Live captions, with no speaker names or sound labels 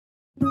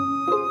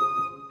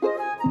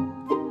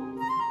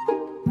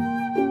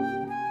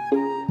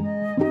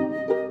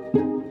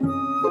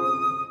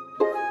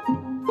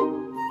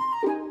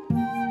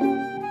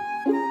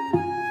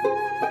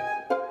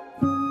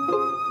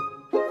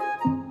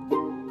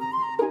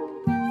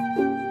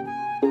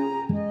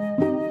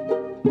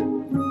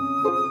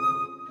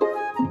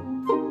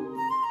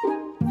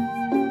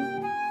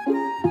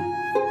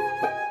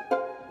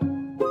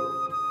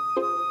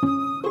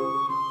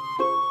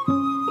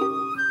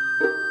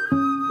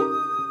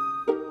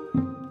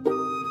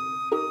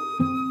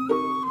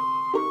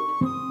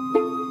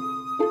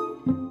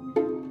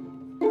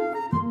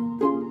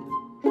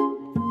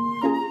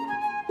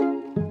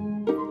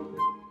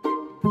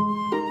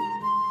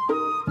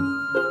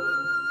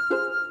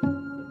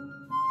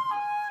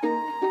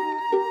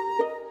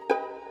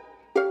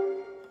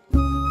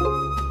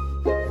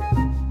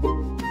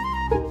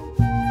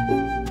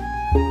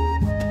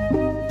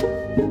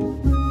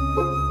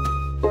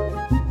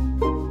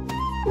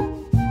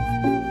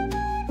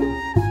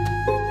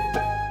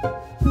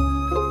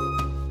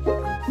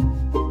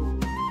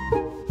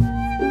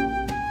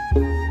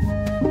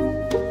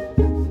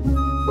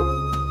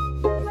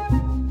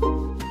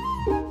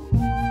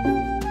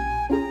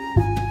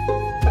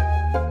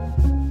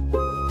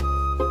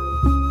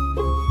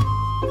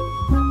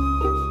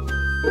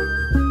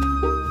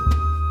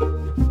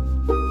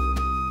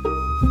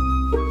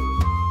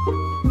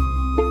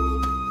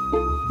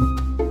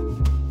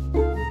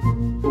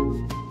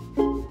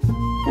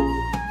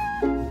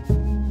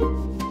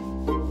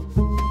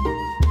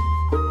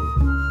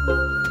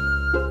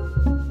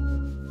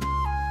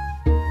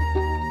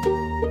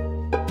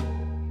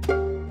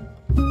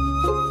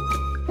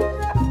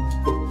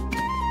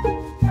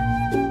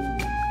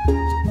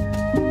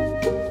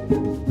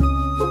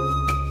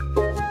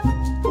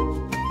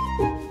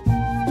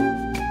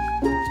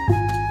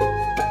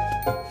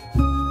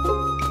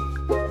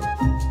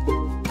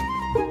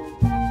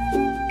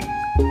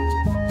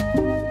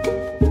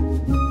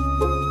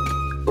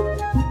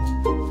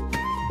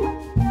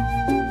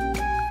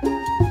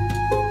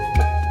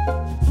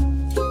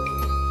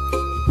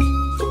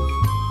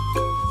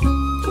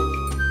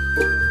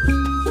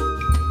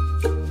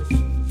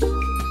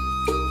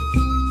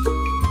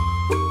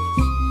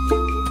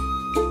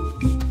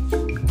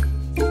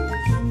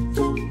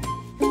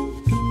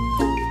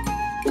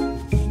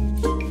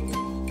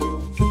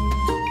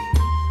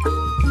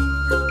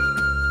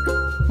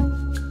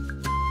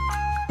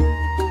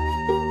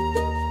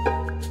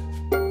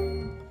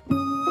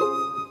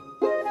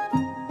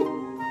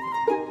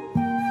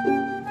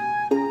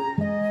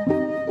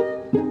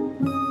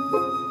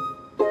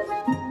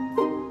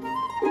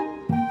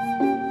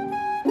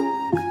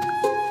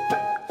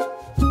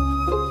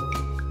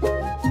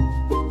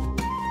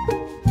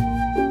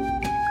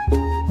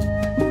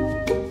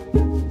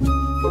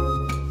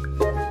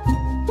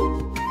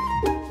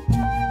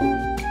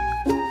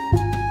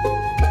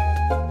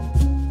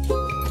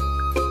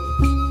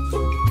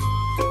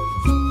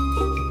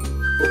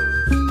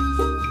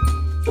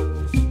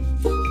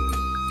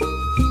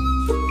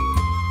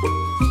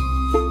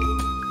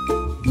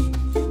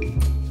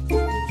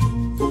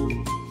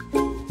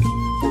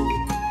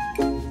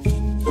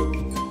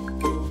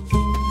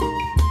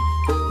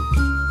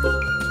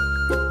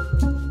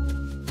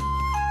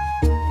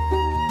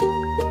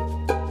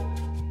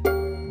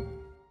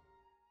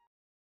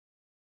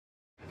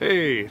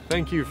Hey,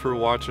 thank you for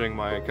watching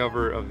my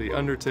cover of the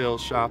Undertale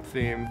shop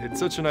theme. It's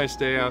such a nice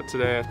day out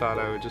today, I thought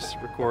I would just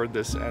record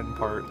this end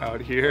part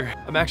out here.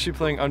 I'm actually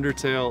playing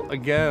Undertale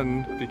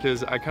again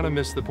because I kind of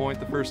missed the point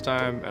the first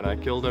time and I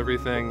killed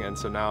everything, and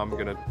so now I'm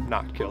gonna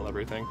not kill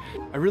everything.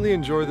 I really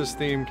enjoy this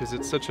theme because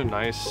it's such a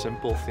nice,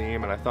 simple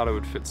theme, and I thought it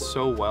would fit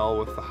so well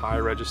with the high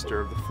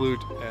register of the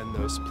flute and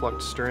those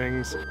plucked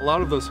strings. A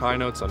lot of those high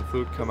notes on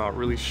flute come out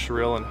really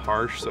shrill and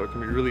harsh, so it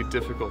can be really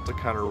difficult to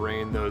kind of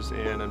rein those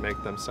in and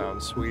make them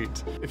sound sweet.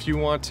 If you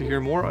want to hear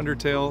more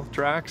Undertale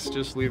tracks,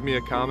 just leave me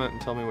a comment and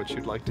tell me what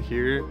you'd like to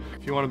hear.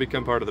 If you want to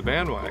become part of the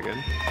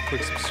bandwagon,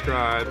 click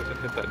subscribe and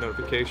hit that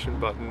notification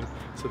button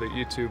so that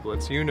YouTube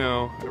lets you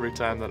know every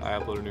time that I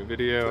upload a new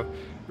video. It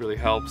really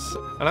helps.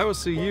 And I will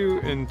see you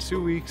in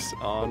 2 weeks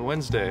on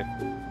Wednesday.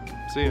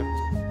 See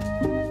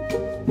ya.